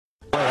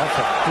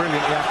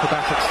brilliantly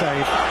acrobatic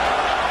save.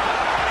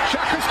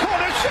 Xhaka's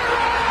corner, Giroud!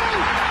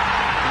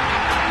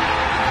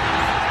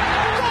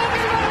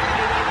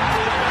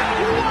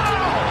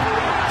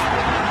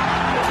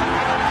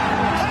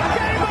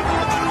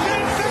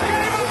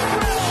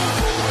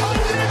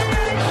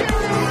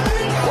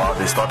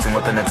 They're starting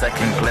with an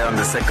attacking play on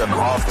the second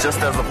half. Just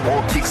as the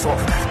ball kicks off,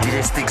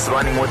 DJ Sticks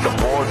running with the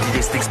ball.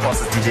 DJ Sticks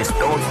passes DJ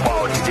Stones.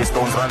 Wow, DJ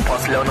Stones run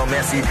past Lionel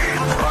Messi.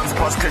 Runs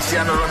past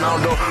Cristiano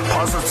Ronaldo.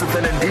 Passes to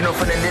Fernandinho.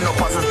 Fernandinho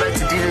passes back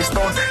to DJ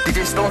Stones.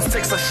 DJ Stones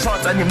takes a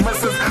shot and he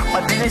misses.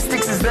 But DJ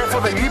Sticks is there for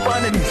the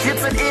rebound and he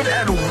hits it in.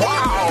 And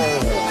wow!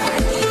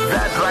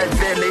 That right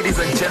there, ladies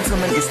and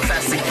gentlemen, is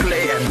classic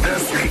play. And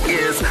this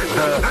is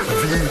the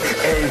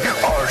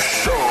VAR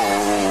show.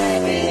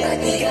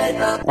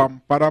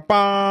 Pam para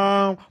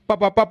pam, pa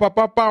pa pa pa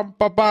pa pam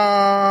pa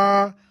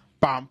pa,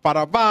 pam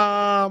para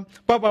pam,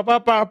 pa pa pa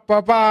pa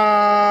pa pa.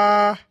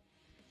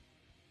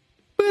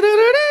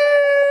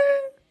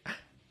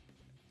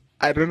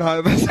 I don't know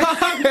how the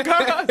song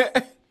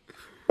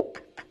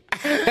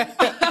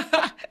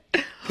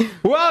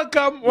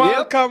goes.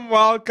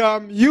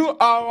 Welcome. You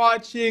are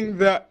watching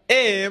the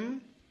MC.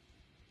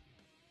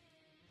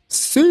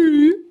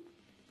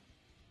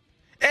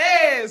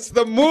 It's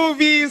the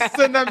movie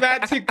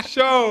cinematic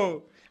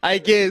show, I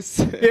guess.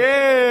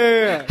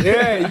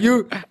 Yeah.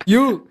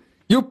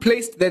 You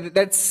placed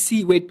that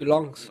C where it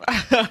belongs.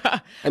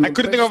 I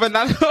couldn't think of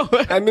another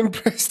word. I'm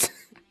impressed.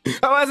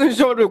 I wasn't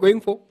sure what we were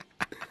going for,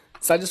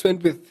 so I just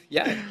went with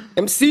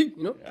MC.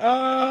 You know,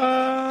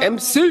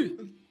 MC.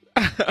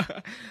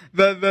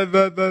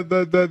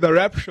 the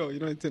rap show. You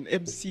know, it's an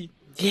MC.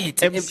 Yeah,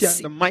 it's an MC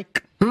on the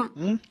mic.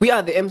 We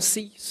are the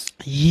MCs.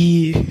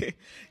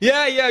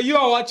 Yeah. You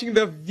are watching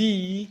the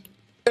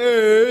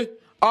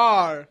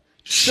VAR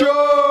show.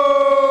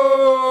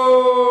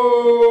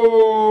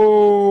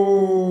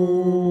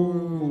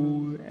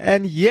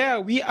 And yeah,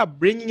 we are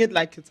bringing it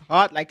like it's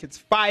hot, like it's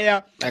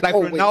fire. Like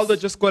Ronaldo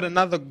just got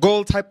another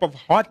goal type of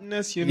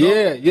hotness, you know?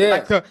 Yeah.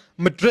 Like a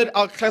Madrid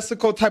El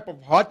Clasico type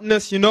of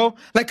hotness, you know?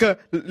 Like a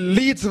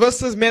Leeds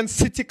versus Man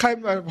City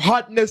kind of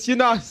hotness, you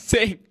know what I'm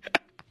saying?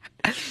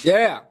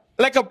 Yeah.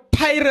 Like a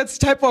Pirates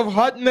type of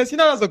hotness. You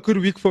know, that was a good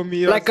week for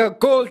me. Like a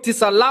goal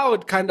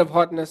disallowed kind of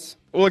hotness.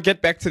 We'll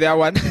get back to that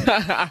one.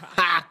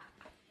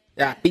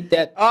 Yeah, beat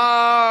that.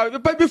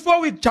 But before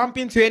we jump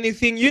into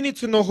anything, you need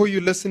to know who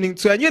you're listening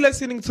to. And you're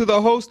listening to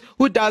the host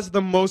who does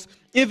the most,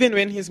 even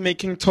when he's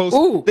making toast.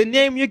 Ooh. The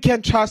name you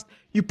can trust.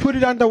 You put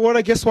it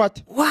underwater, guess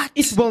what? What?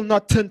 It will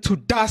not turn to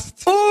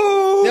dust.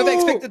 Ooh. Never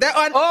expected that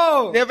one.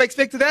 Oh. Never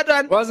expected that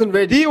one. Wasn't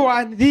ready. The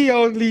one, the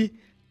only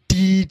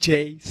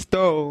DJ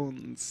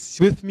Stones.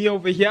 With me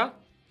over here.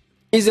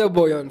 Is a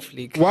boy on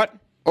fleek. What?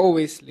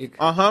 Always slick.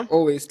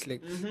 Always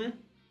slick.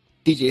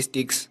 DJ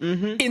Sticks.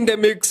 In the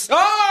mix.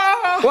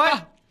 Oh!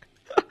 What?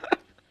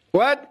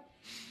 What?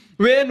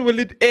 When will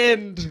it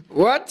end?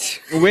 What?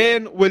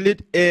 When will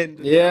it end?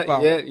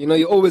 Yeah. You know,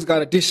 you always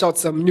gotta dish out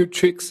some new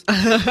tricks.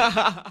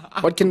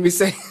 What can we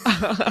say?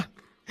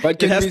 What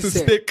can it has we to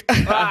say? stick.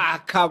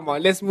 Come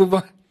on. Let's move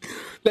on.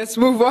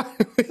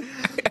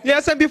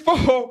 Yes, and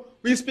before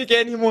we speak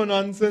any more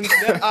nonsense,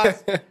 let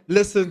us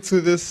listen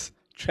to this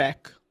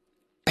track.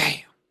 Bam.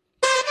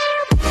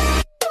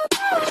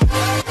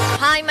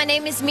 Hi, my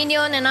name is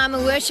Minion and I'm a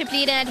worship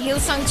leader at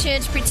Hillsong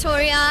Church,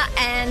 Pretoria,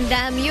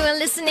 and you are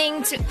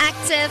listening to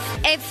Active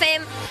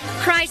FM.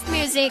 Christ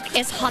music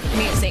is hot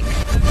music.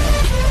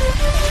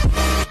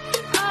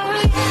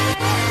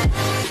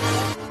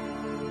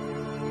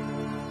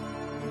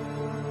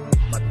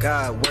 My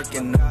God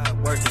working,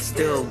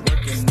 still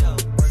working.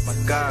 My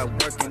God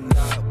working,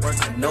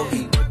 know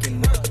he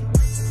working.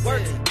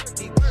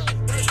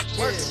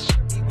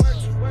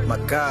 My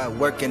God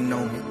working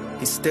on me,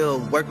 he's still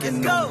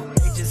working on me.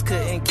 They just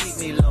couldn't keep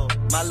me low.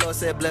 My Lord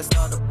said, blessed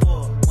are the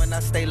poor. When I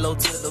stay low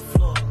to the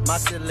floor, my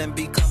ceiling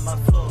become my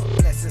floor.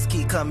 Blessings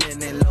keep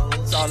coming in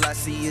lows. All I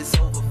see is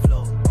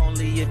overflow.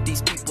 Only if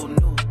these people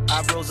knew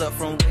I rose up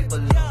from way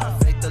below. My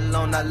faith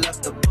alone, I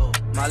left the boat.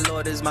 My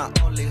Lord is my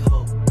only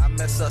hope. I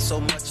mess up so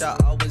much, I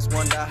always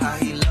wonder how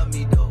he loved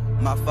me though.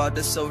 My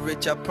Father's so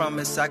rich, I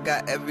promise I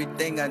got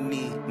everything I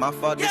need. My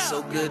Father's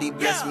so good, he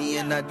blessed me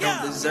and I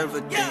don't deserve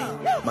a thing.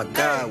 My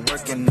God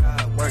working,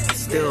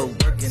 still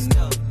working.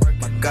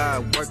 My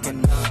God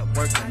working,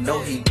 know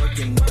he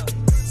working.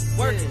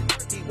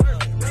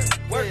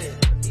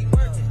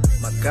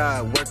 My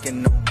God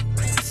working on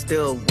me, he's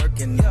still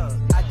working.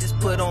 I just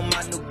put on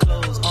my new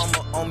clothes,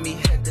 armor on me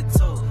head to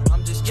toe.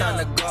 I'm just trying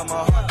to guard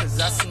my heart, cause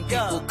I seen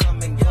people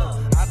come and go.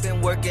 I've been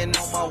working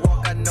on my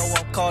walk, I know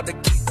I'm called to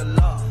keep the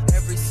law.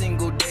 Every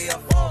single day I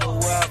fall,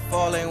 but where I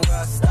fall ain't where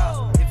I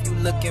stop. If you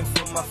looking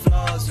for my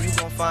flaws, you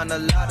gon' find a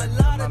lot of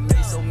them. I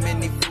made so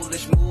many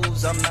foolish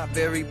moves, I'm not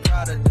very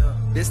proud of them.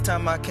 This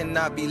time I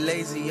cannot be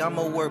lazy,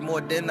 I'ma work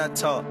more than I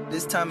talk.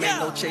 This time ain't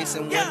no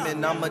chasing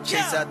women, I'ma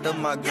chase after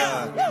my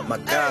God. My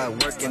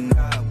God working,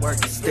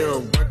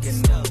 still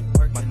working.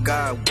 My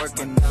God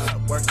working,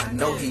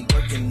 know he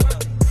working.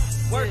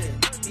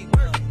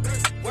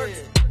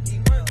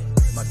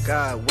 My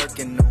God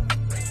working on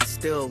me, he's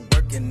still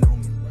working on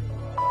me.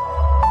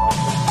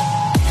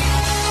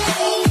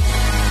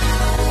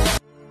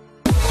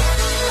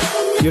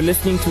 You're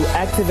listening to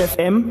Active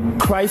FM.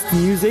 Christ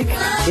music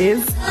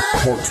is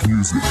hot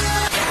music.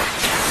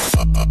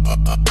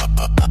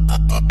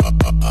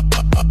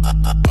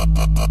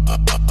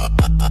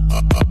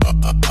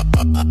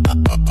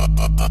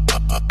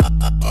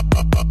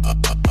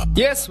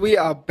 Yes, we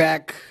are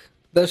back.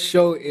 The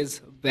show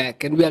is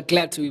back, and we are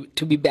glad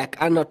to be back,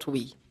 are not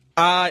we?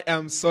 I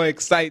am so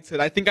excited.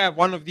 I think I have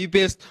one of the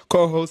best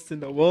co-hosts in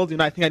the world.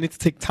 I think I need to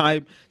take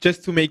time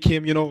just to make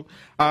him,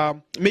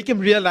 make him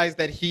realize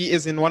that he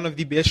is in one of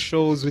the best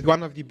shows with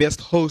one of the best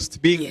hosts,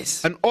 being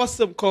an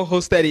awesome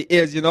co-host that he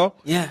is,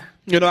 Yeah.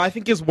 I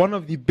think he's one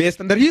of the best.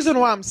 And the reason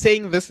why I'm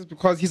saying this is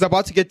because he's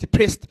about to get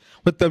depressed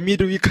with the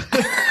midweek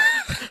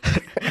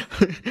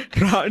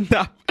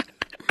roundup.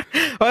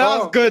 That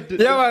was good.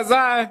 Yeah, was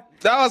I?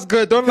 That was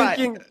good. Don't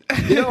Thinking,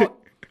 lie.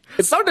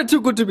 It sounded too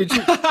good to be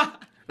true.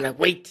 I'm like,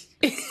 wait,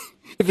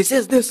 if he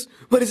says this,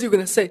 what is he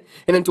going to say?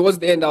 And then towards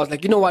the end, I was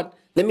like, you know what?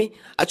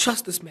 I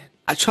trust this man.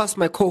 I trust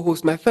my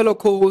co-host, my fellow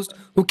co-host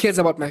who cares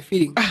about my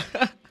feelings.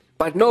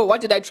 But no,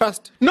 what did I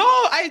trust? No,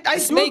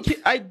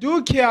 I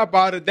do care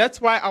about it. That's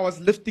why I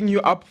was lifting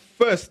you up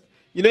first.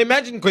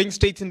 Imagine going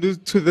straight into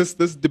this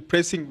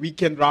depressing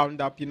weekend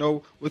roundup,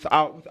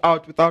 without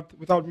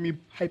me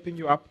hyping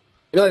you up.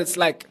 It's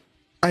like...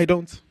 I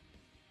don't.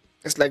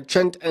 It's like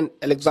Trent and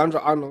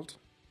Alexander-Arnold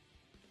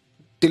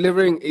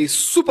delivering a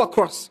super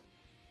cross.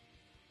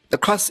 The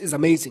cross is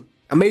amazing.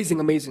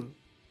 Amazing, amazing.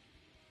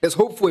 There's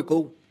hope for a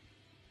goal.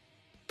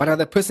 But now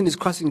the person is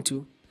crossing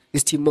to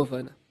is Timo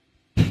Werner.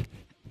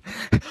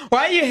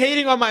 Why are you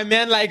hating on my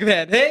man like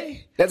that,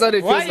 hey? That's what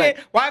it feels like.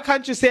 Why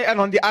can't you say, and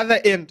on the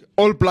other end,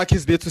 All Black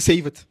is there to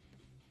save it?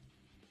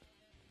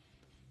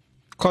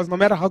 Because no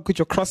matter how good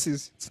your cross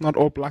is, it's not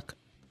All Black.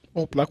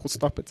 All Black will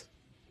stop it.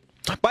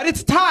 But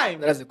it's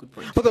time That's a good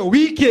point. for the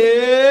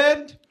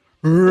weekend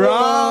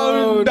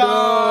roundup.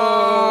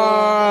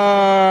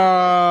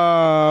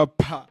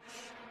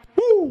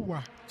 Woo.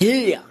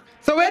 Yeah.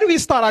 So where do we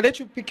start? I'll let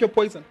you pick your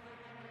poison.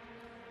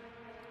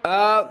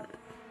 The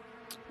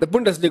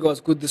Bundesliga was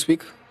good this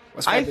week.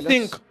 Was I fabulous.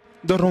 think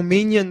the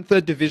Romanian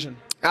third division.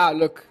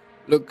 Look,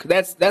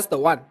 that's the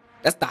one.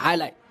 That's the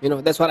highlight.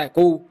 That's what I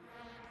go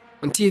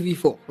on TV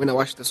for when I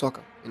watch the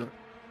soccer.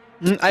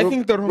 I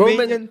think the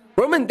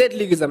Roman Dead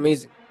League is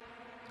amazing.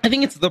 I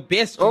think it's the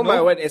best. Oh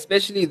my word,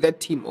 especially that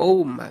team.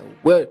 Oh my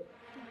word.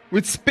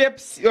 With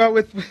Speps,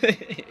 with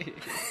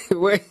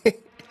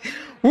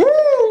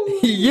Woo!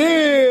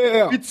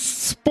 Yeah!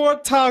 It's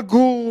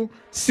Sportagu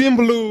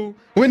Simblu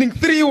winning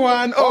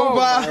 3-1 Oh over.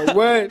 my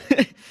word.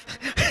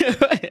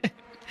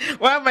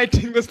 Why am I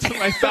doing this to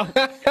myself?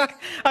 I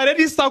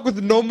already stuck with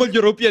normal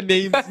European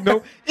names,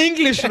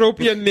 English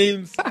European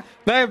names.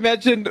 Now I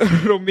imagine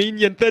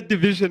Romanian third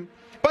division.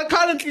 But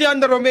currently on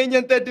the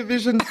Romanian third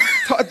division,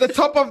 at the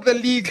top of the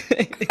league,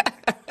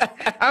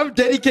 I'm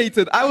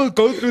dedicated. I will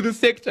go through the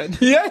section.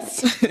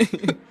 Yes.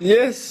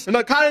 Yes.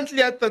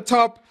 Currently at the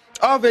top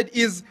of it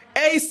is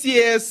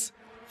ACS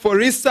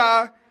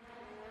Forisa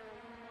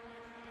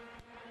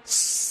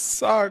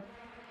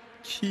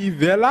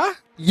Sakivela.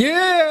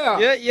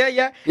 Yeah.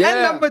 Yeah.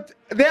 And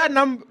they are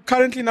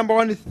currently number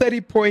one with 30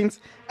 points.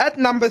 At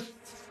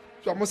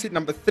I almost said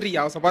number 3.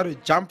 I was about to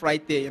jump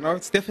right there.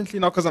 It's definitely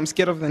not because I'm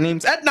scared of the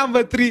names. At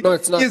number 3 No,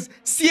 it's not. is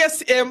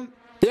CSM.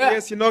 Yeah.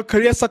 Yes,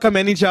 Career Soccer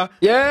Manager.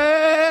 Yeah.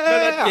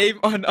 That game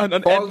on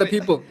all the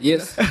people.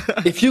 Yes.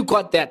 If you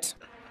got that,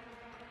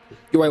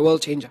 you are a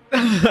world changer.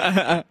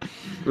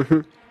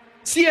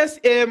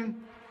 CSM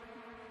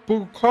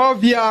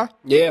Bukovia.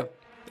 Yeah.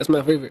 That's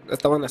my favorite.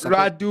 That's the one that's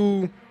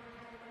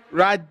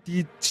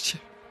Radic.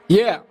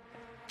 Yeah.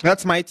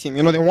 That's my team.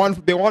 They won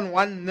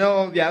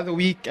 1-0 the other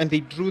week, and they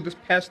drew this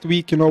past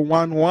week,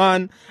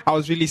 1-1. I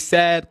was really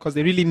sad because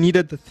they really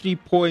needed the 3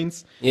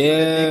 points. Yeah.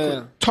 They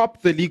could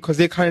top the league because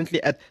they're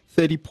currently at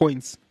 30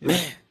 points. Man.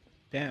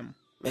 Damn.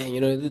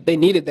 Man, they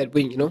needed that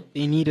win,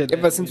 They needed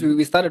Ever since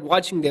we started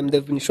watching them,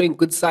 they've been showing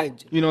good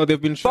signs.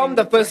 They've been showing From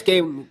the first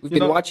game, we've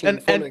been watching.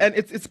 And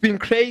it's been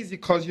crazy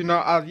because,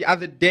 the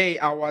other day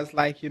I was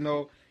like,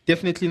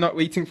 definitely not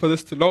waiting for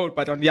this to load.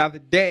 But on the other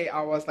day,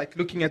 I was like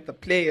looking at the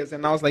players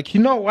and I was like,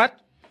 you know what?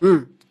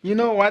 You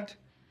know what?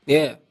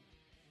 Yeah.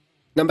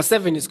 Number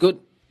 7 is good.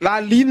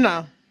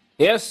 Lalina.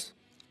 Yes.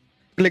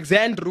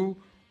 Alexandru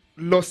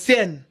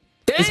Losen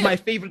is my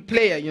favorite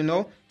player,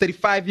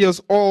 35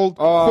 years old,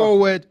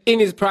 forward. In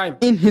his prime.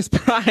 In his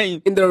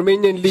prime. In the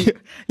Romanian league.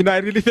 I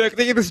really feel like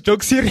taking this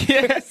joke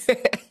serious.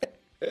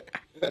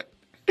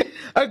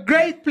 A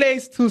great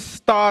place to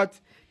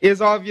start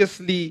is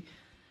obviously,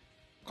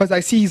 because I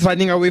see he's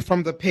running away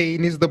from the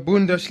pain, is the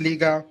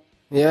Bundesliga.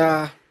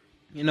 Yeah.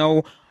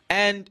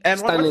 And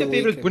what's your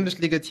favorite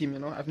Bundesliga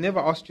team, I've never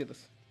asked you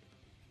this.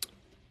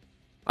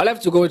 I'll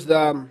have to go with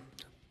the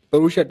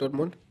Borussia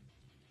Dortmund.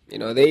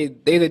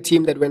 They're the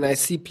team that when I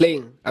see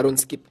playing, I don't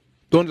skip.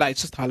 Don't lie,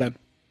 it's just Haaland.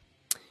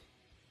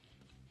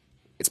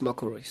 It's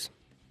Marco Reus.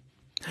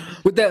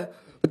 With the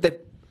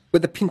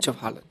pinch of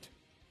Haaland.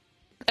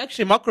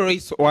 Actually, Marco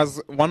Reus was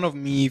one of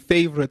my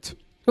favorite.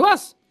 Who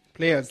was?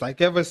 players,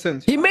 like ever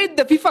since. He made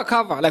the FIFA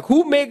cover. Like,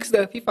 who makes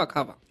the FIFA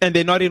cover? And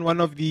they're not in one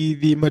of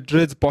the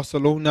Madrid's,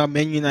 Barcelona,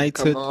 Man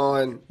United. Come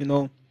on. You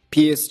know.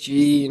 PSG,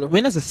 you know.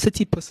 When has a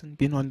City person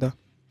been on the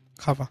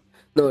cover?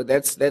 No,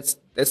 that's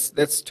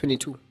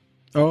 22.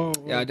 Oh,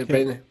 Yeah, okay. De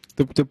Bruyne.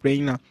 De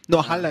Bruyne.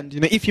 No, Haaland.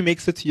 You know, if he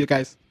makes it to you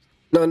guys.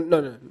 No,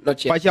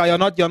 not yet. But yeah, you're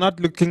not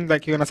looking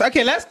like you're gonna say.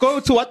 Okay, let's go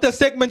to what the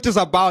segment is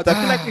about. I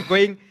feel like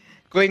we're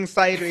going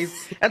sideways.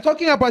 And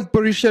talking about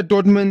Borussia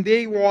Dortmund,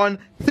 they won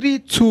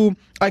 3-2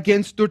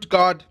 against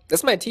Stuttgart.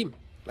 That's my team.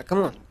 Like,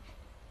 come on.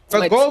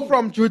 A goal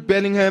from Jude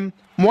Bellingham,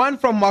 one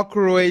from Marco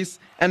Reus,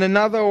 and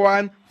another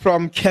one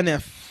from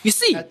Kenneth. You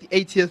see, At the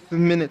 80th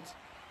minute.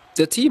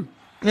 the team.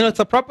 You know, it's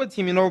a proper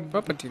team, you know.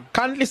 Proper team.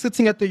 Currently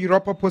sitting at the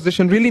Europa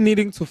position, really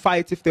needing to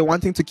fight if they're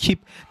wanting to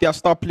keep their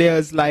star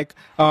players like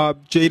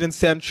Jadon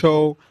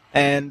Sancho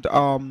and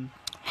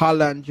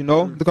Haaland, you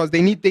know, because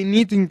they need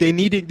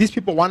these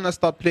people want to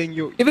start playing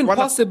you. Even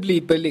possibly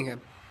Bellingham.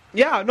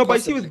 Yeah, no, but you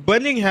see possibly. with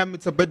Bellingham,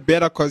 it's a bit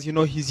better because, you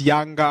know, he's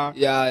younger.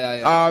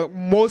 Yeah.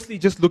 Mostly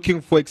just looking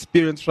for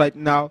experience right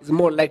now. He's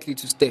more likely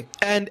to stay.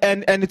 And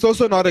it's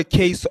also not a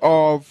case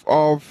of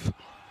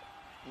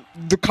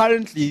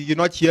currently you're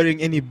not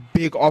hearing any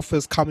big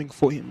offers coming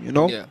for him, you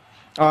know. Yeah.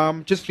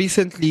 Just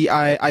recently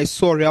I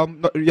saw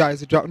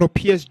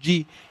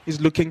PSG is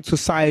looking to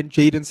sign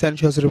Jadon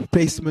Sancho as a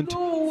replacement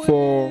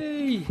for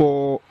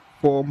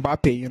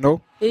Mbappe, you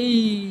know.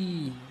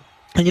 Hey.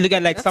 And you look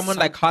at like That's someone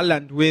like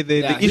Haaland, where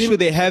the issue him-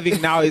 they're having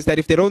now is that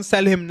if they don't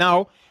sell him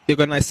now, they're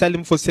gonna sell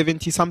him for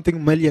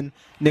 70-something million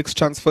next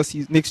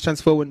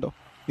transfer window,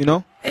 you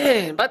know.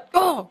 But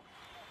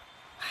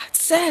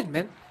it's sad,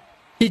 man.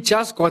 He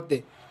just got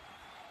there.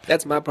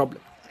 That's my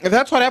problem. And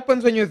that's what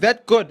happens when you're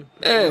that good.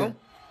 You know?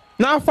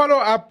 Now follow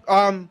up.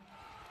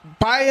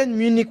 Bayern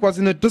Munich was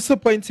in a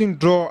disappointing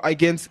draw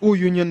against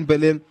Union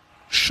Berlin,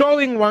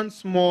 showing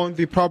once more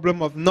the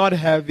problem of not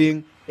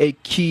having a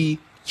key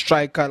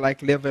striker like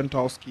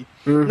Lewandowski.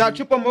 Mm-hmm. Now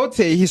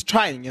Choupo-Moting, he's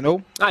trying, you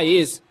know. He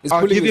is. He's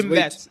I'll pulling give his him weight.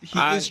 that. He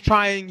is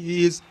trying.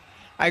 He is.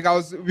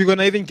 We're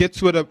gonna even get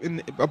to it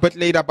a bit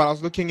later. But I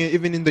was looking at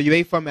even in the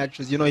UEFA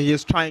matches. You know, he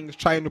is trying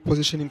to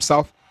position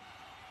himself.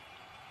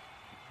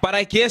 But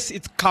I guess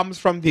it comes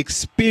from the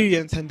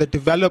experience and the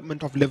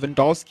development of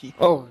Lewandowski.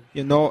 Oh,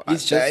 You know,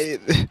 He's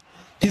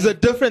he's a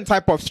different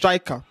type of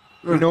striker.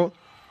 You know,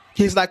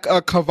 he's like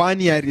a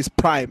Cavani at his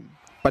prime,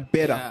 but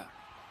better. yeah.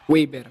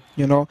 Way better.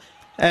 You know,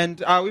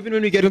 and even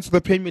when we get into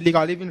the Premier League,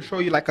 I'll even show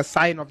you like a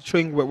sign of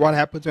showing what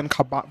happens when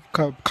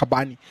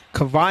Cavani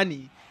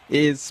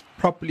is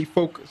properly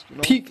focused. You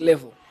know? Peak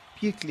level.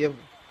 Peak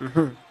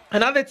level.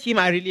 Another team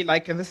I really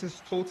like, and this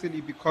is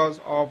totally because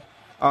of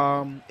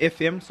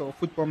FM, so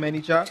Football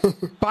Manager,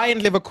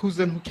 Bayern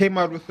Leverkusen, who came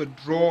out with a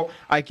draw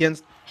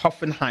against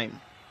Hoffenheim.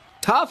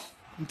 Tough.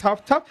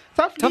 Tough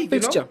league,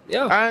 fixture, you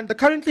know? yeah. And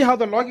currently how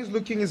the log is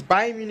looking is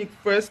Bayern Munich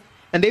first,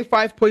 and they're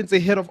 5 points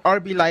ahead of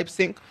RB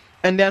Leipzig,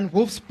 and then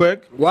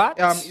Wolfsburg What?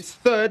 is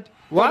third,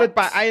 What? followed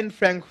by Bayern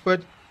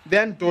Frankfurt,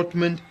 then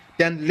Dortmund,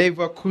 then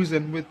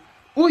Leverkusen, with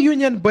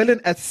Union Berlin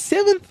at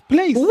 7th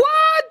place.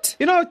 What?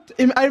 You know,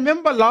 I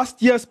remember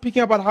last year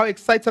speaking about how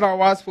excited I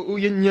was for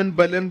Union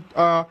Berlin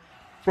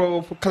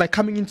for like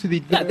coming into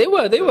the Yeah, they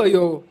were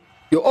your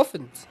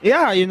offense.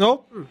 yeah, you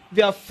know,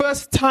 their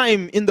first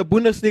time in the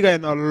Bundesliga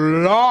in a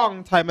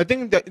long time. I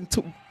think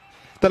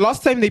the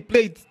last time they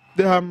played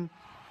the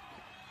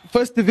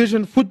first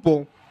division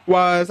football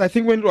was, I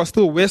think, when it was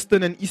still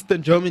Western and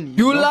Eastern Germany.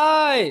 You know?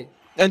 lie.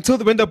 Until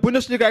when the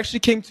Bundesliga actually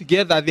came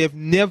together, they've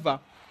never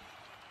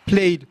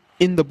played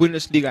in the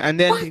Bundesliga. And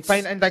then they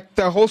find, and like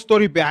the whole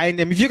story behind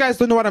them. If you guys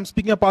don't know what I'm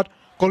speaking about,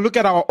 go look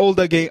at our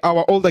older games,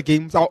 our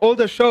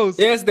older shows.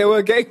 Yes, there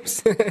were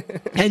games.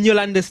 And you'll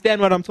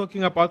understand what I'm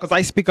talking about, because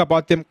I speak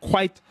about them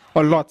quite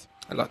a lot.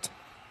 A lot.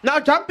 Now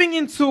jumping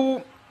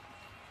into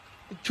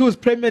choose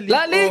Premier League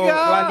La Liga. or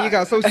La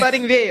Liga. So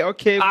starting there,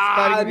 okay.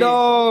 Starting there.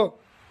 No.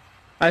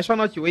 I shall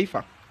not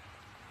UEFA.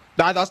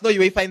 That's not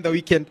UEFA in the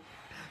weekend.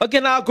 Okay,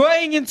 now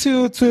going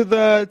into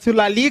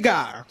La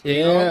Liga.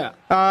 Yeah.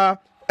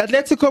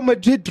 Atletico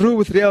Madrid drew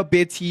with Real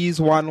Betis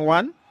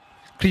 1-1.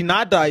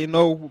 Granada, you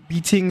know,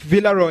 beating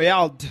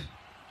Villarreal.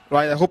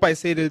 Right, I hope I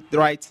said it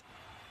right.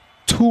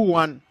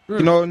 2-1.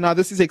 You know, now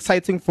this is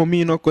exciting for me,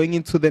 you know, going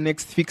into the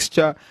next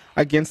fixture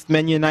against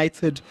Man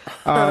United.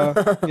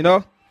 You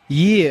know,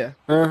 yeah.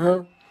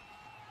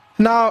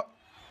 Now,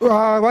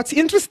 what's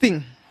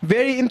interesting,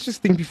 very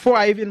interesting, before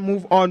I even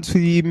move on to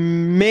the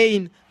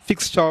main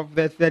fixture of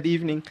that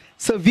evening,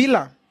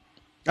 Sevilla.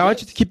 I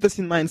want you to keep this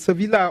in mind.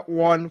 Sevilla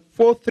won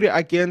 4-3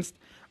 against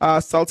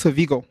Celta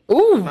Vigo.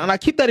 Ooh. And I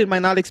keep that in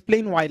mind. I'll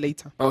explain why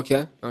later.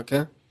 Okay.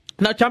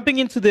 Now, jumping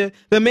into the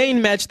main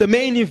match, the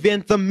main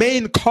event, the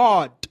main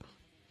card,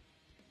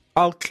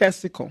 El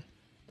Clasico.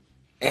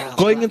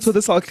 Going into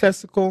this El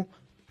Clasico,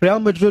 Real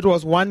Madrid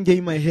was 1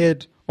 game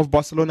ahead of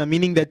Barcelona,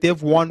 meaning that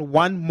they've won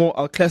 1 more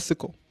El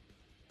Clasico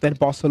than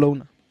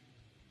Barcelona.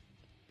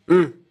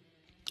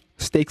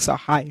 Stakes are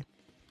high,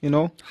 you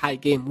know. High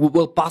game.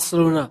 Will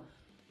Barcelona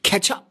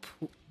catch up?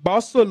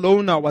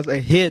 Barcelona was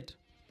ahead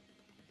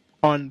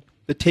on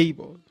the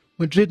table.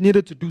 Madrid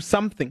needed to do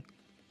something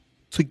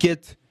to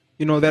get,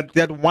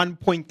 that 1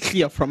 point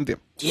clear from them.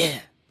 Yeah.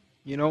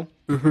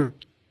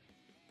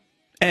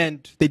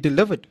 And they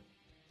delivered.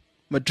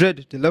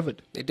 Madrid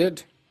delivered. They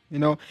did.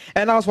 And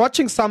I was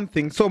watching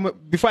something. So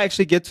before I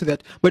actually get to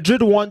that,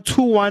 Madrid won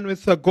 2-1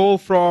 with a goal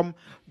from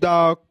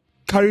the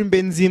Karim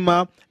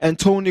Benzema and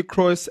Toni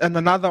Kroos, and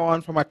another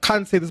one from, I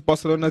can't say this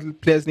Barcelona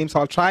player's name, so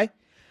I'll try.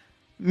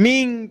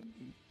 Mingueza.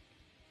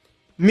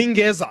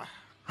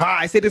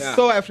 I said it's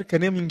so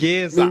African name,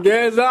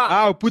 Mingueza.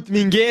 I'll put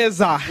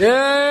Mingueza.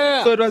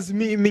 Yeah. So it was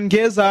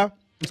Mingueza.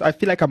 I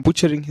feel like I'm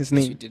butchering his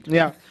name.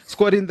 Yeah.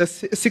 Scored in the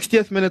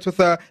 60th minute with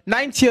a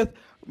 90th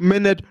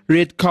minute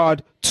red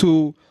card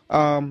to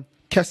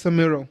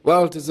Casemiro.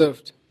 Well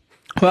deserved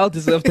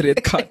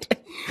red card.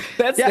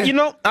 That's I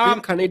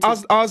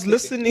was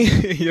listening.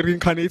 He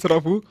reincarnated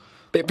of who?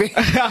 Pepe.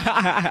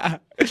 Pepe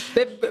is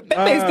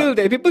still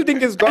there. People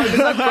think he's gone. He's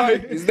not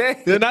gone. He's there.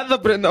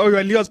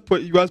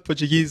 He was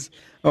Portuguese.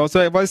 Oh,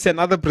 so I was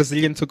another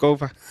Brazilian took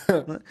over.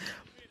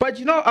 But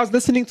I was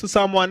listening to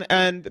someone,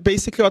 and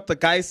basically what the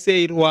guy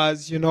said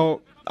was,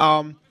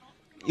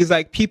 is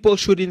like people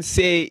shouldn't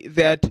say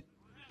that.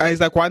 It's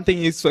like one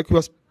thing is like he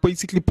was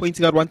basically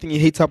pointing out one thing he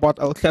hates about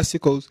El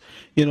Clasicos.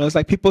 It's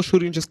like people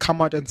shouldn't just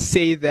come out and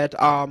say that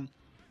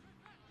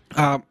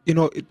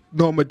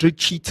Madrid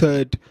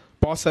cheated,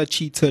 Barca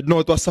cheated. No,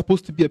 it was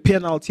supposed to be a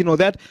penalty.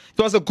 That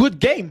it was a good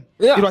game.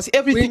 Yeah. It was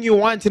everything you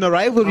want in a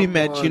rivalry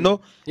match.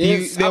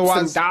 Yes, there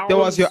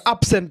was your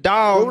ups and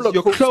downs,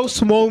 your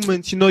close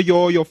moments.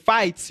 Your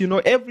fights.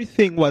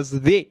 Everything was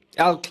there.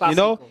 El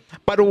Clasico.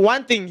 But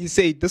one thing he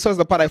said, this was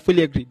the part I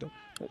fully agreed.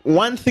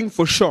 One thing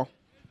for sure,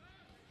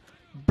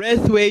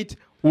 Braithwaite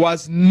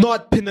was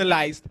not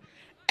penalized.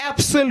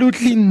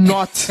 Absolutely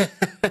not.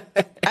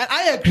 And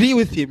I agree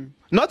with him.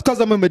 Not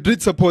because I'm a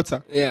Madrid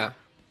supporter. Yeah.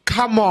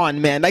 Come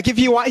on, man. Like, if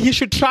you want, he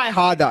should try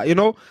harder,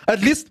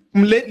 At least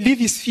leave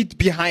his feet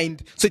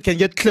behind so it can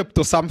get clipped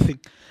or something.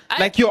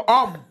 Like your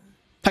arm.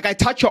 Like, I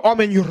touch your arm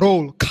and you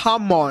roll.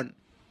 Come on.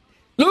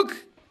 Look,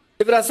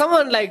 if it was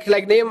someone like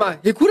Neymar,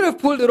 he could have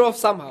pulled it off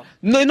somehow.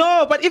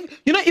 No, but even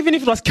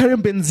if it was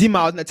Karim Benzema,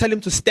 I was going to tell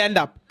him to stand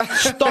up.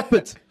 Stop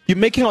it. You're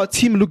making our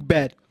team look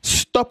bad.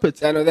 Stop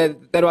it. I know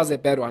that was a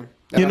bad one.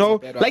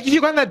 Like if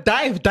you're gonna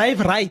dive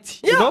right.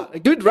 Yeah,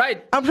 do it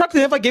right. I'm shocked they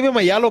never gave him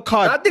a yellow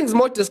card. Nothing's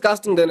more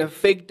disgusting than a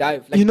fake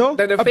dive. Than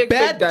a fake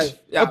dive.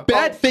 Yeah, a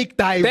bad fake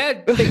dive.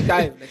 Bad fake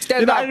dive. Like,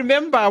 stand up. I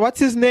remember what's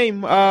his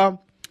name?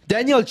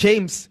 Daniel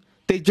James.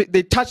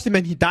 They touched him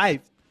and he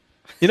dived.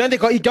 He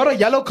got a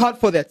yellow card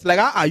for that. Like,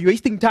 you're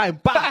wasting time.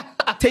 Bah,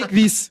 take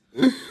this.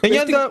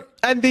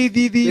 And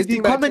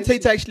the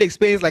commentator actually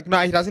explains, like, no,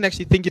 he doesn't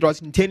actually think it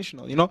was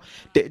intentional.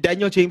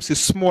 Daniel James is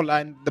smaller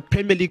and the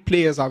Premier League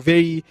players are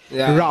very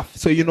rough.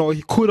 So,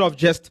 he could have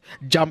just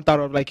jumped out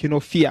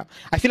of, fear.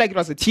 I feel like it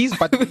was a tease,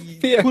 but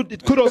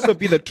it could also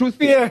be the truth.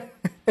 Yeah.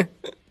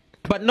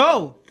 But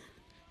no,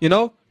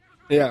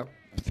 Yeah.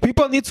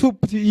 People need to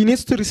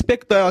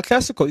respect the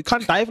Clasico. You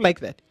can't dive like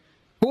that.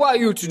 Who are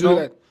you to do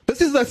that? This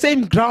is the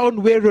same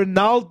ground where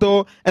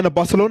Ronaldo and a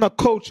Barcelona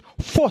coach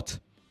fought.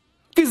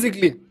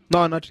 Physically?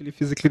 No, not really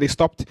physically. They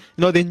stopped.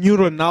 They knew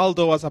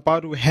Ronaldo was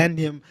about to hand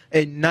him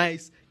a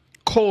nice,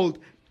 cold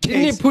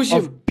case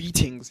of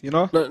beatings,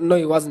 No,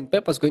 he wasn't.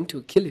 Pep was going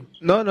to kill him.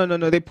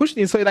 No. They pushed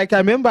him. So, I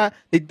remember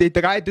the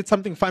guy did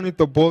something fun with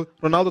the ball.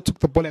 Ronaldo took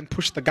the ball and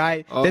pushed the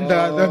guy. Then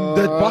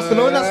the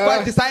Barcelona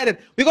squad decided,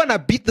 we're going to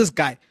beat this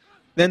guy.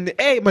 Then,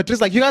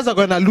 Madrid's like, you guys are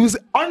going to lose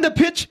on the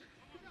pitch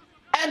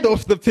and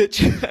off the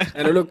pitch.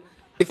 And look,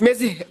 if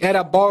Messi had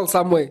a ball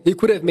somewhere, he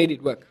could have made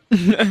it work.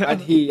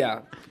 But he,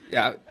 yeah.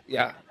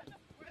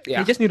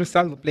 You just need to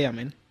sell the player,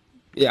 man.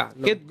 Yeah.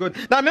 No. Get good.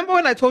 Now, remember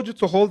when I told you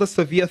to hold the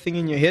severe thing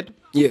in your head?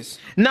 Yes.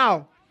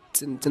 Now,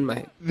 it's in my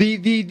head.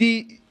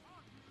 The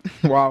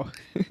wow.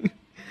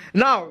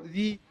 Now,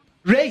 the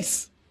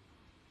race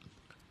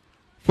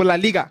for La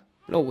Liga.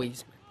 No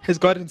ways, man. Has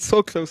gotten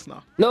so close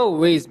now. No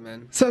ways,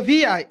 man.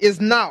 Sevilla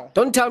is now.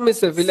 Don't tell me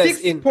Sevilla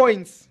is in. 6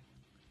 points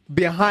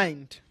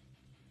behind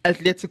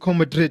Atletico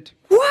Madrid.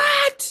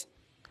 What?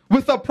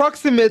 With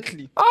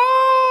approximately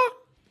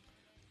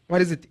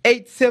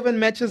 7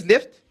 matches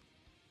left?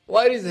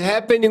 What is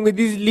happening with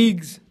these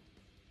leagues?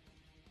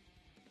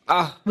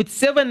 With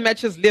 7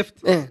 matches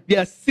left, we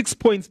are 6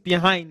 points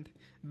behind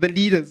the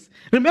leaders.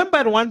 Remember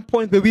at one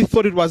point where we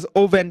thought it was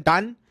over and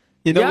done?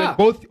 When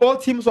all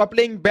teams were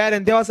playing bad,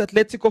 and there was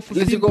Atletico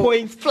 15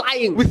 points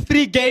flying with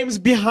 3 games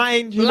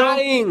behind.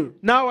 Flying.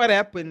 Now what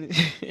happened?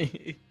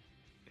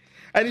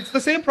 And it's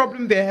the same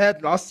problem they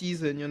had last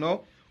season,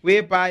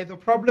 whereby the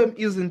problem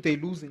isn't they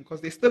losing,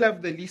 because they still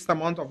have the least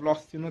amount of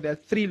loss. There are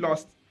 3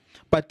 lost,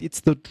 but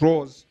it's the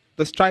draws.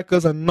 The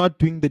strikers are not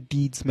doing the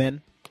deeds,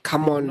 man.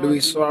 Come on,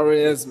 Luis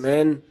Suarez,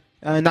 man.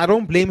 And I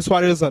don't blame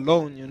Suarez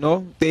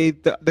alone,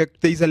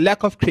 there's a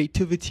lack of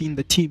creativity in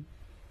the team.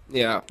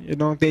 Yeah.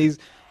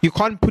 You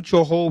can't put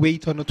your whole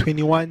weight on a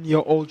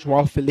 21-year-old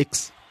Joao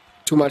Felix.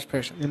 Too much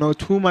pressure.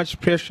 Too much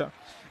pressure.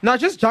 Now,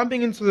 just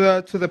jumping into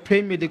the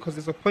Premier League, because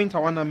there's a point I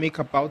wanna make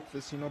about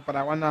this, but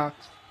I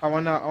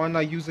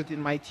wanna use it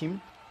in my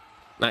team.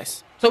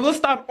 Nice. So we'll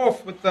start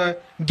off with the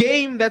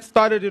game that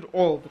started it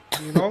all.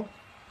 You know,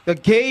 the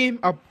game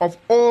of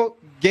all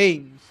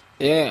games.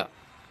 Yeah.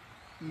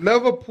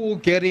 Liverpool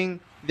getting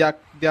their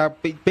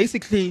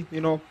basically, you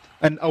know,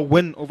 a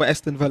win over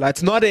Aston Villa.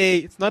 It's not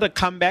a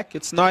comeback.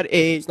 It's not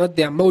their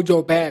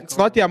mojo back. It's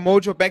not their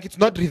mojo back. It's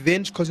not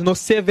revenge because, you know,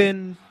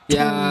 7.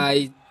 Yeah,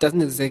 it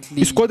doesn't exactly.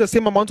 You scored the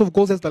same amount of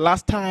goals as the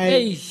last time.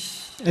 Hey.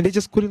 And they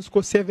just couldn't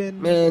score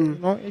 7. Man. You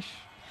know,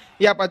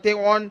 yeah, but they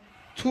won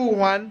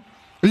 2-1.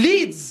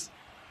 Leeds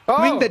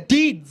doing the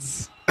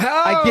deeds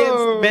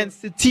against Man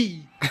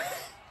City.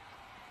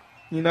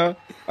 You know,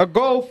 a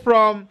goal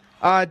from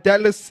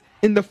Dallas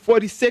in the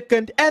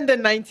 42nd and the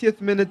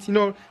 90th minute, you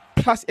know,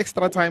 plus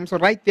extra time. So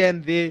right there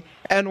and there.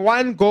 And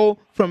one goal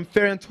from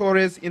Ferran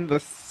Torres in the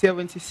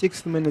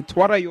 76th minute.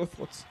 What are your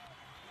thoughts?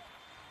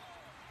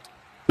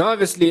 Now,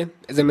 obviously,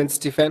 as a Man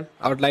City fan,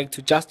 I would like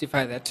to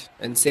justify that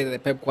and say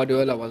that Pep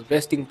Guardiola was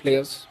resting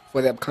players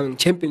for the upcoming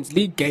Champions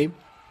League game,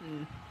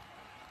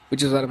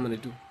 which is what I'm going to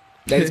do.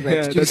 That is my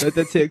excuse.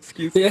 That's your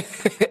excuse. Yeah.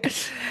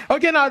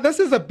 Okay, now this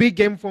is a big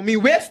game for me.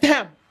 West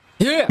Ham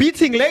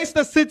beating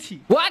Leicester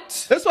City.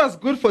 What? This was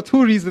good for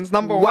 2 reasons.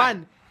 Number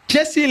one,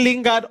 Jesse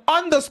Lingard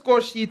on the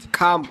score sheet.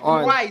 Come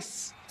on.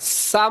 Twice.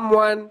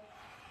 Someone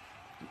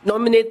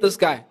nominate this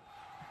guy.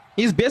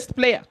 He's best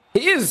player.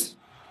 He is.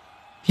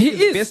 He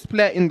is. Best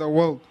player in the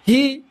world.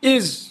 He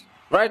is.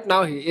 Right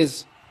now, he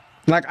is.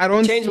 Like, I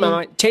don't Change my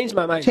mind. Change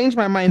my mind. Change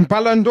my mind.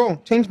 Ballon d'Or.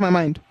 Change my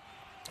mind.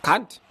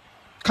 Can't.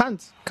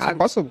 It's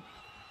impossible.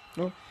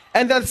 No.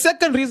 And the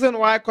second reason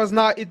why, because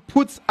now it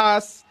puts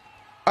us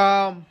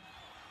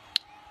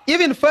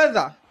even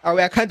further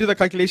away. I can't do the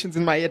calculations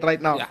in my head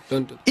right now. Yeah,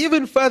 don't do.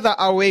 Even further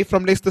away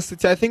from Leicester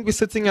City. I think we're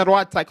sitting at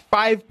what, like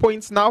 5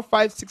 points now?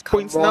 5-6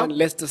 points now?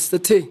 Leicester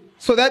City.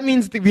 So that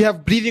means that we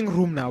have breathing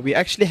room now. We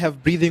actually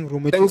have breathing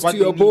room. Thanks to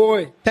your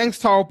boy. Thanks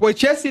to our boy,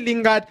 Jesse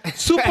Lingard,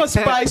 super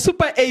spy,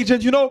 super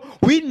agent. You know,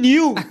 we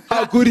knew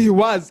how good he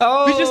was.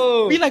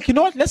 We like, you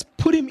know what? Let's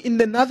put him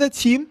in another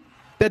team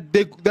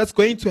that's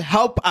going to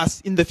help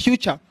us in the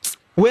future.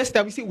 West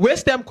Ham. You see,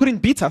 West Ham couldn't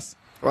beat us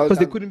because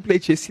they couldn't play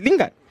Jesse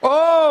Lingard.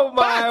 Oh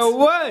my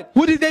word!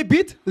 Who did they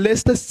beat?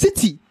 Leicester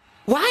City.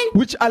 Why?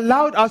 Which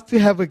allowed us to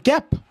have a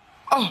gap.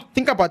 Oh,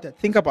 think about that.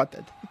 Think about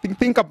that.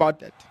 Think about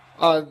that.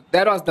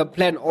 That was the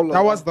plan all along.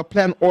 That was the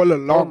plan all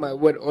along. Oh my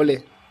word, Ole.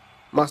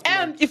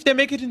 And if they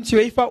make it into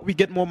UEFA, we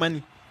get more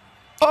money.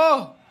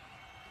 Oh!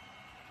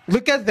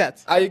 Look at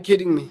that. Are you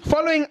kidding me?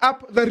 Following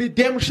up, the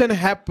redemption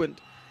happened.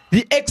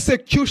 The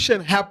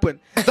execution happened.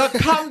 The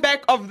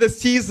comeback of the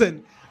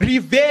season.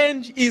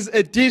 Revenge is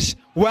a dish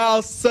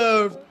well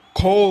served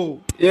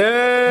cold.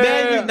 Yeah.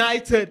 Man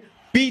United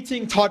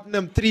beating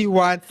Tottenham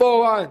 3-1.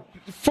 4-1.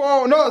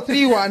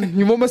 3-1.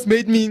 You almost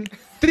made me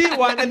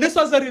 3-1. And this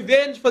was a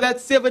revenge for that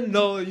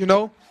 7-0, you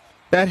know.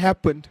 That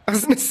happened.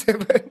 Wasn't it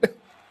 7?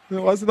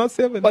 Was it not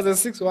 7? It was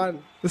a 6-1.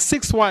 The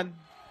 6-1.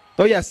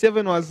 Oh yeah,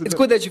 7 was. It's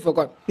good that you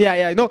forgot.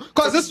 Yeah, no,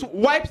 because this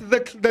wiped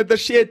the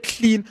shade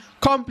clean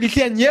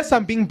completely. And yes,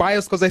 I'm being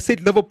biased because I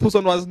said Liverpool's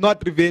one was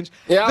not revenge.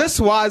 Yeah. This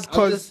was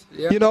because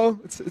you know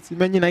it's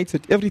Man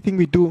United. Everything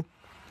we do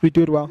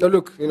it well. No,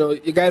 look, you know,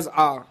 you guys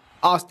are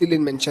still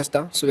in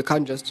Manchester, so we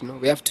can't just, you know,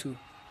 we have to.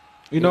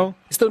 You know,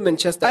 it's still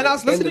Manchester. And I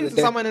was listening to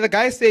someone, and the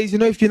guy says, you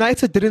know, if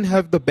United didn't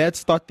have the bad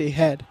start they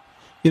had,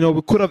 you know,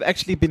 we could have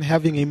actually been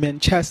having a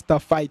Manchester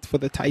fight for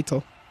the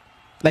title.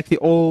 Like the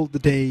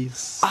old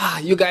days.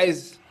 You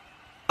guys.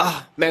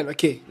 Man,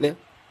 okay. Yeah.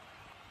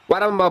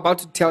 What I'm about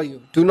to tell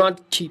you, do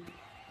not keep.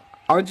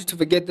 I want you to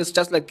forget this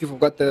just like you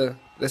forgot the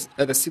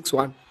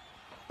 6-1.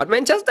 But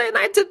Manchester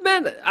United,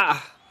 man,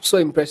 so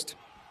impressed.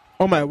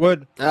 Oh my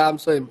word. I'm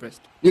so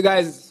impressed. You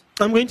guys.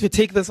 I'm going to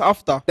take this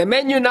after. The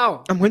Man U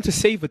now. I'm going to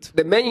save it.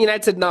 The Man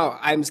United now,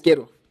 I'm scared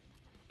of.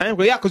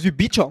 Yeah, because you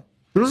beat you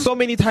so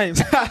many times.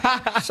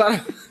 Shut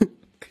up.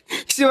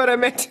 See what I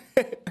meant?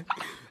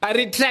 I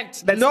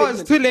retract that statement.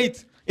 It's too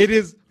late. It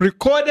is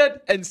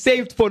recorded and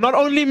saved for not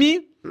only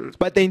me,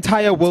 but the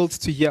entire world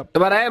to hear.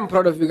 But I am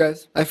proud of you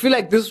guys. I feel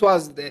like this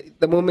was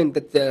the moment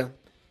that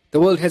the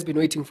world has been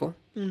waiting for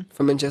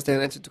Manchester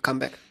United to come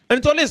back. And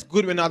it's always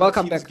good when other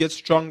teams get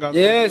stronger.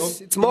 Yes,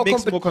 you know,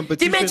 it's more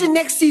competition. Imagine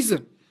next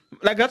season.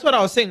 Like, that's what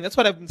I was saying. That's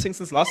what I've been saying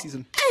since last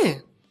season.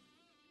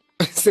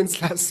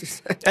 Since last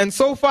season. And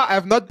so far,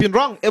 I've not been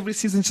wrong. Every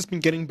season's just been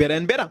getting better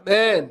and better.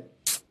 Man.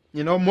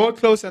 You know, more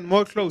close and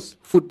more close.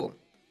 Football.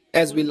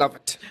 As we love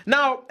it.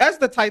 Now, as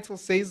the title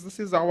says, this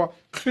is our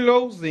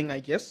closing, I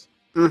guess.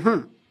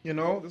 Mm-hmm. You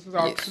know, this is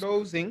our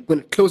closing. We're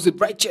going to close it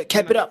right here.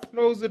 Cap it up.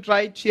 Close it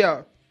right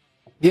here.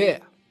 Yeah.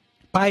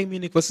 Bayern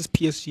Munich versus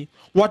PSG.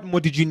 What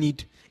more did you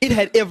need? It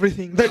had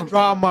everything. The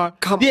drama,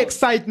 the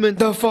excitement.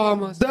 The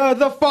farmers.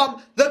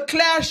 The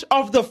clash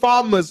of the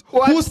farmers.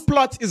 What? Whose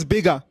plot is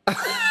bigger?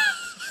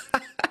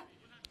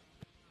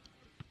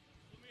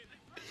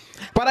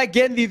 But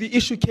again, the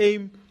issue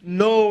came,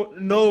 no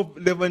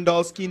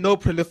Lewandowski, no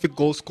prolific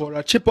goal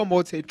scorer.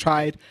 Choupo-Moting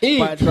tried, he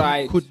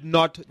could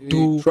not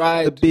do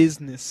the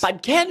business.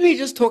 But can we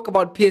just talk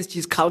about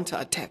PSG's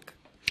counter-attack?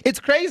 It's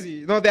crazy.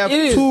 You know, they have It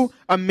is. two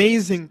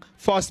amazing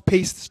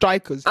fast-paced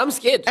strikers. I'm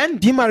scared. And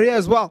Di Maria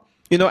as well.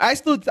 You know, I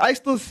still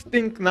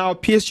think now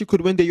PSG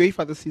could win the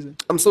UEFA this season.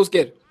 I'm so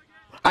scared.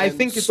 I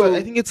think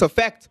it's a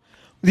fact.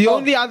 The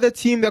only other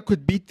team that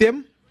could beat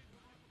them,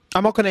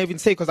 I'm not gonna even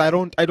say because I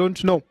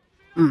don't know.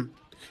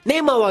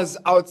 Neymar was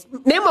out.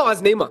 Neymar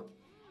was Neymar.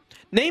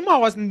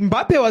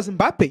 Mbappe was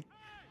Mbappe.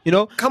 You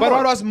know, Come but on.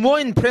 what was more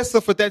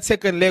impressive with that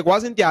second leg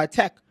wasn't their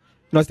attack,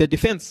 it was their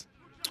defense.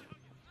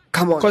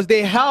 Come on. Because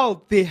they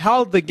held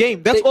the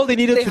game. That's all they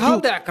needed to do. They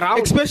held their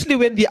ground. Especially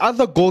when the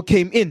other goal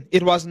came in.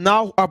 It was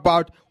now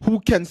about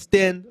who can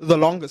stand the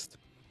longest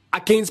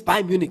Against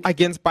Bayern Munich.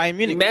 against Bayern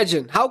Munich.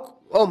 Imagine how.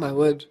 Oh my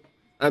word.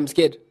 I'm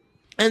scared.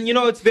 And you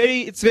know, it's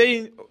very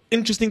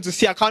interesting to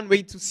see. I can't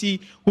wait to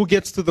see who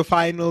gets to the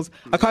finals.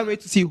 I can't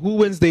wait to see who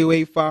wins the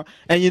UEFA.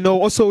 And you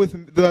know, also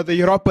with the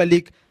Europa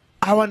League,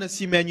 I want to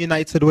see Man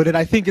United with it.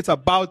 I think it's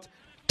about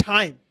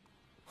time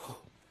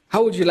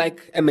How would you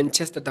like a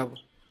Manchester double?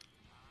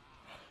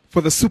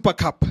 for the Super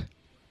Cup.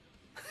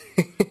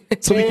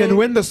 So we can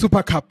win the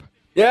Super Cup.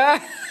 Yeah.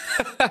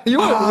 You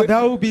won't win.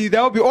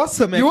 That would be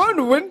awesome, man. You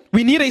won't win.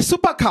 We need a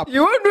Super Cup.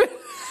 You won't win.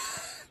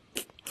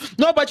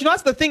 No, but you know,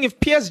 that's the thing. If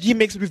PSG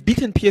we've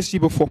beaten PSG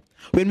before.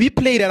 When we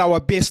played at our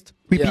best,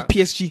 we Yeah. beat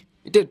PSG.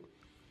 You did.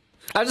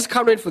 I just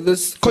can't wait for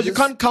this. Because you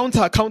can't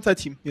counter a counter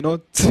team. You know,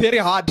 it's very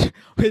hard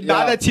when the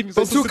other team is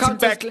The also two sitting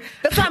counters. back.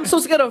 That's why I'm so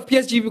scared of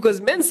PSG because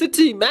Man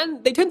City,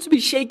 man, they tend to be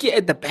shaky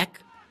at the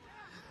back.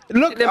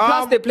 Look, And then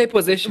plus they play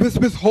possession.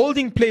 with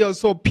holding players,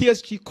 so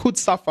PSG could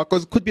suffer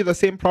because it could be the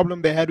same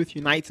problem they had with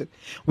United,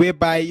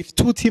 whereby if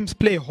two teams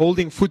play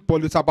holding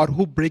football, it's about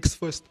who breaks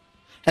first.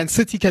 And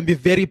City can be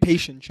very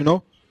patient, you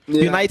know.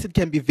 Yeah. United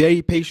can be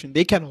very patient.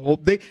 They can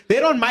hold. They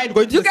don't mind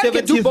going to You the guys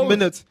can do 70th both.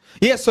 minute.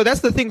 Yes, so that's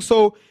the thing.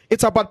 So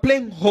it's about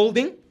playing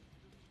holding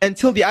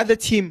until the other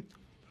team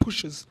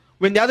pushes.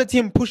 When the other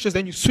team pushes,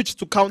 then you switch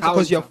to counter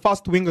because you have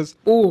fast wingers.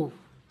 Ooh.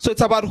 So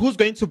it's about who's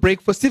going to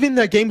break first. Even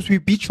the games we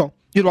beat you,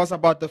 it was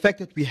about the fact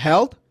that we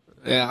held.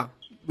 Yeah.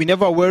 We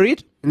never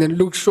worried. And then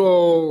Luke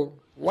Shaw.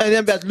 And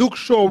then that Luke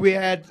Shaw, we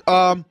had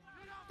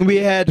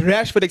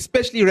Rashford,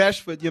 especially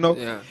Rashford, you know.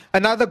 Yeah.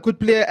 Another good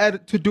player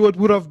to do it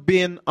would have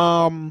been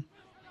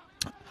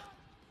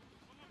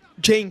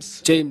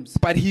James.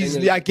 But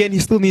he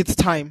still needs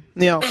time.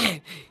 Yeah.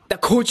 The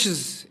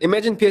coaches.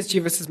 Imagine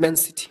PSG versus Man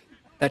City.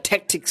 The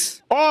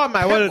tactics. Oh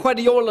my Pep word.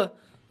 Guardiola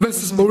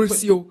versus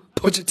Mauricio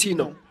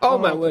Pochettino. Oh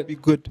my It would word. be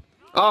good.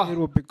 Oh, It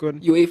will be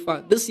good.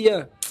 UEFA this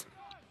year.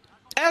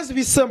 As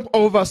we simp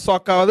over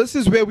soccer, this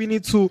is where we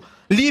need to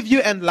leave you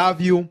and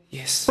love you.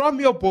 Yes. From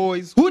your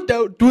boys who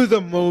do the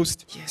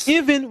most. Yes.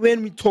 Even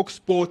when we talk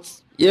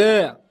sports.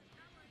 Yeah.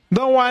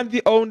 The one,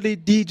 the only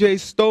DJ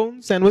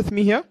Stones. And with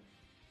me here.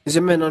 Is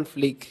your man on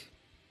fleek?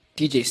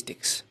 DJ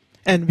Sticks.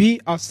 And we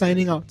are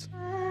signing out.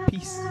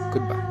 Peace.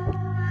 Goodbye.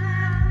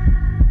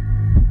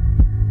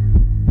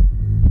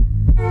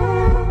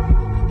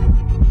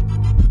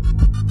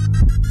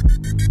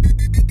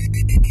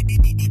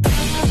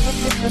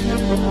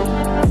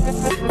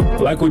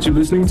 Like what you're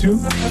listening to?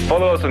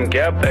 Follow us on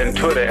Gap and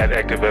Twitter at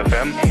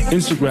ActiveFM.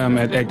 Instagram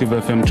at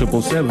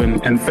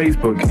ActiveFM777 and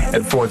Facebook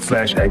at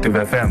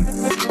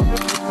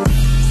 /ActiveFM.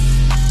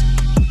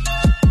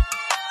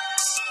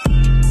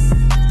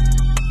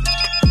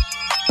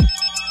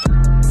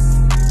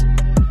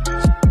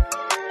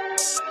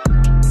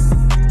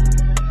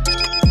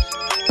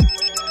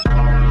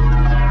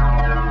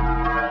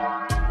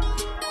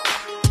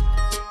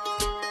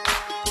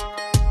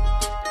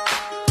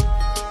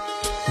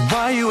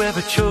 Why you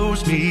ever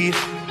chose me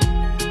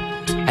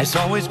has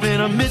always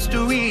been a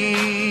mystery.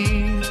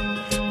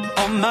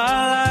 All my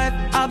life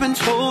I've been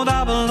told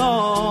I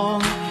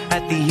belong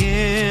at the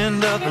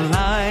end of the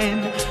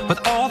line with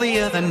all the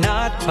other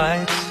not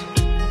quite,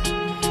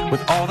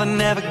 with all that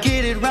never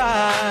get it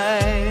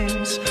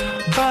right.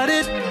 But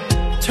it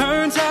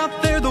turns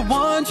out they're the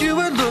ones you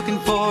were looking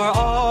for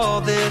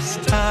all this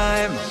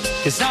time.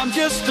 'Cause I'm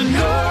just a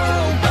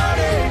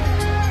nobody,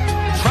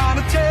 trying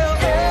to tell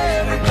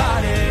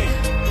everybody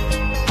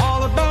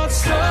all about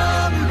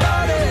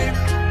somebody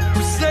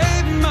who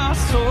saved my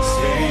soul.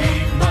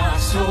 Saved my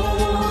soul.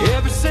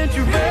 Ever since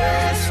you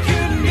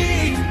rescued me,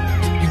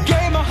 you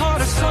gave my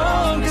heart a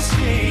song to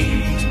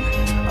sing.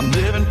 I'm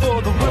living for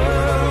the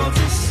world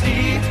to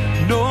see.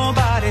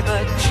 Nobody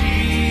but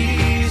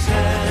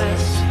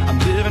Jesus. I'm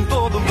living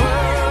for the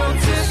world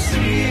to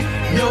see.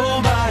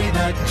 Nobody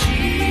but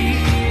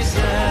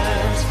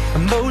Jesus.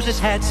 And Moses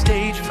had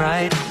stage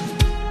fright,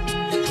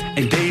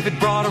 and David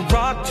brought a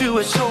rock to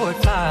a sword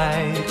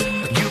fight.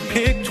 You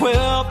picked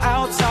 12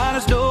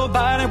 outsiders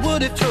nobody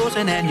would have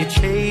chosen, and you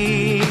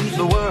changed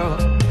the world.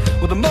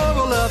 Well, the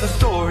moral of the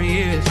story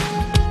is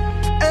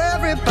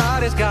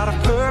everybody's got a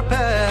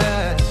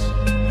purpose.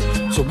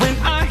 So when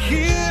I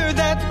hear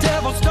that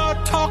devil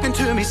start talking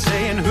to me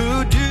saying,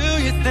 who do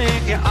you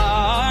think you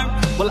are?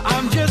 Well,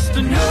 I'm just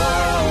a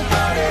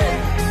nobody,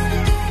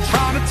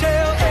 trying to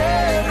tell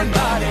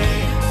everybody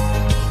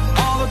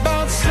all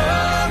about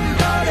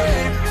somebody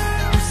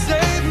who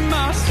saved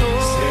my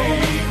soul.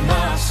 Saved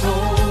my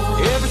soul.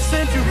 Ever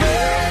since you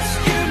read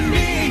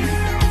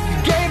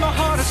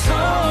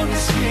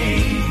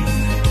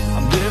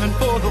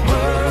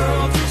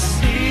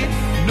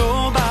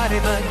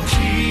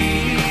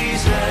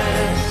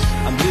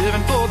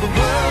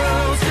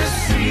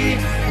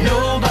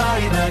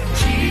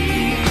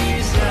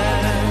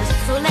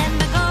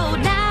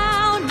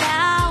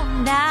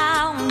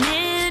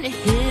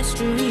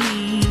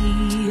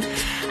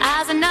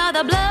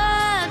another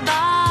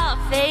blood-bought,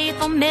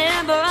 faithful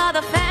member of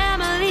the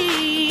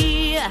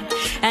family.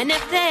 And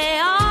if they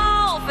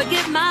all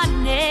forget my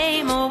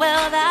name, oh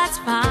well, that's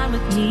fine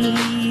with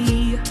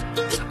me.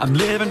 I'm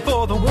living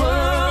for the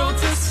world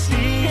to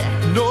see,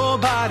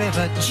 nobody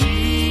but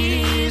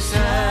Jesus.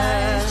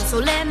 So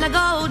let me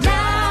go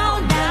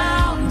down,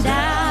 down,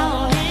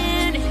 down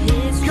in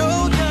history.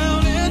 Go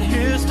down in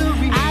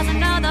history as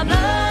another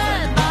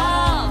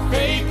blood-bought,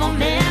 faithful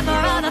member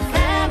of the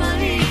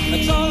family.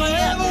 That's all I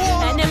ever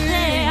want. And if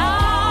they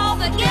all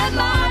forget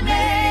my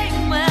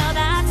name, well,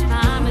 that's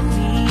fine with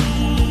me.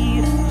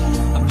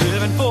 I'm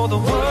living for the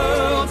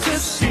world to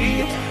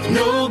see,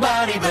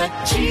 nobody but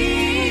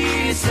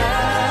Jesus.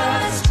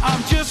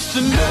 I'm just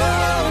a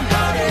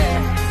nobody,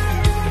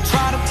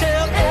 try to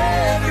tell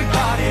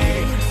everybody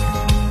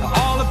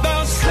all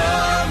about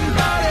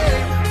somebody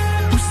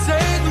who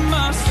saved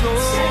my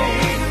soul.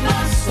 Saved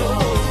my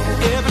soul.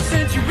 Ever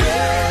since you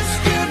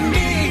rescued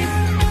me,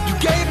 you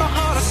gave my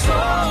heart a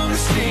song to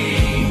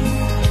sing.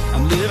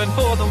 I'm living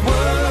for the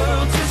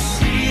world to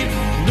see,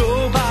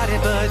 nobody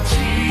but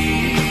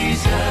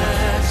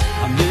Jesus.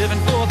 I'm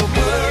living for the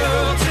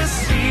world to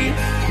see,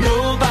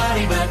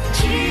 nobody but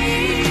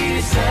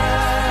Jesus.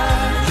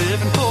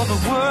 Living for the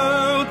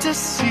world to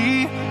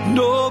see,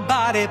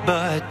 nobody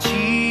but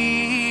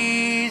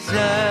Jesus.